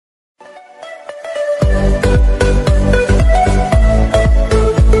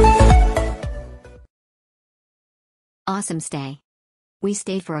Awesome stay. We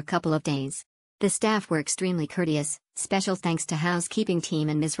stayed for a couple of days. The staff were extremely courteous. Special thanks to housekeeping team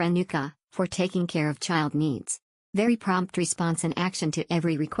and Ms. Renuka for taking care of child needs. Very prompt response and action to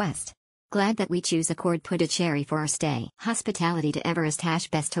every request. Glad that we choose Accord Puducherry for our stay. Hospitality to Everest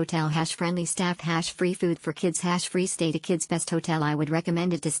 # best hotel # friendly staff # free food for kids # free stay to kids best hotel. I would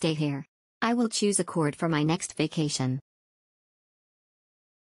recommend it to stay here. I will choose Accord for my next vacation.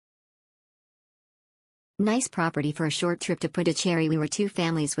 Nice property for a short trip to Puducherry. We were two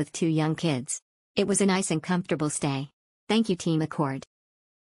families with two young kids. It was a nice and comfortable stay. Thank you Team Accord.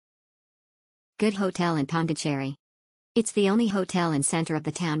 Good hotel in Pondicherry. It's the only hotel in center of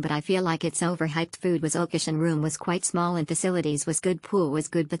the town, but I feel like it's overhyped. Food was okish and room was quite small and facilities was good. Pool was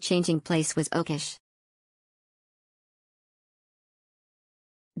good but changing place was okish.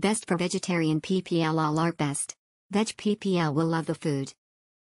 Best for vegetarian PPL. All are best. Veg PPL will love the food.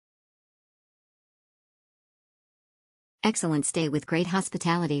 Excellent stay with great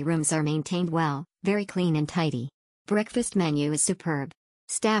hospitality. Rooms are maintained well, very clean and tidy. Breakfast menu is superb.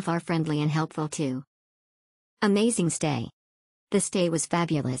 Staff are friendly and helpful too. Amazing stay. The stay was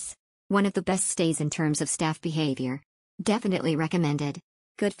fabulous. One of the best stays in terms of staff behavior. Definitely recommended.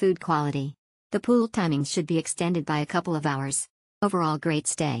 Good food quality. The pool timings should be extended by a couple of hours. Overall great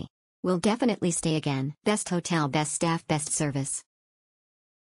stay. Will definitely stay again. Best hotel, best staff, best service.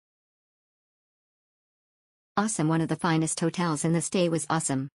 Awesome. One of the finest hotels, and the stay was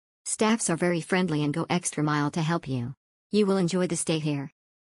awesome. Staffs are very friendly and go extra mile to help you. You will enjoy the stay here.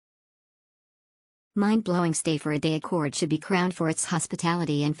 Mind-blowing stay for a day. Accord should be crowned for its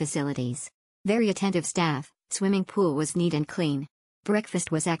hospitality and facilities. Very attentive staff. Swimming pool was neat and clean. Breakfast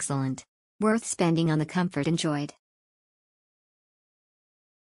was excellent. Worth spending on the comfort enjoyed.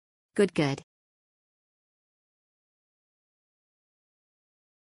 Good.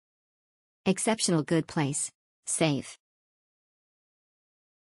 Exceptional. Good place. Safe.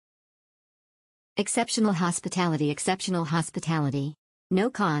 Exceptional hospitality. Exceptional hospitality. No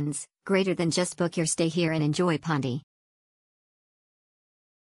cons, greater than just book your stay here and enjoy Pondi.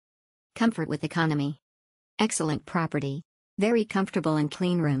 Comfort with economy. Excellent property. Very comfortable and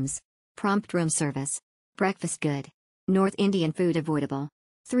clean rooms. Prompt room service. Breakfast good. North Indian food avoidable.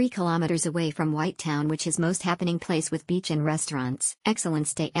 3 kilometers away from White Town, which is most happening place with beach and restaurants. Excellent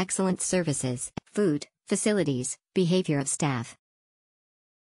stay. Excellent services. Food, facilities, behavior of staff.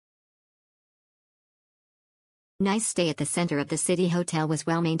 Nice stay at the center of the city. Hotel was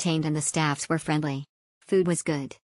well maintained and the staffs were friendly. Food was good.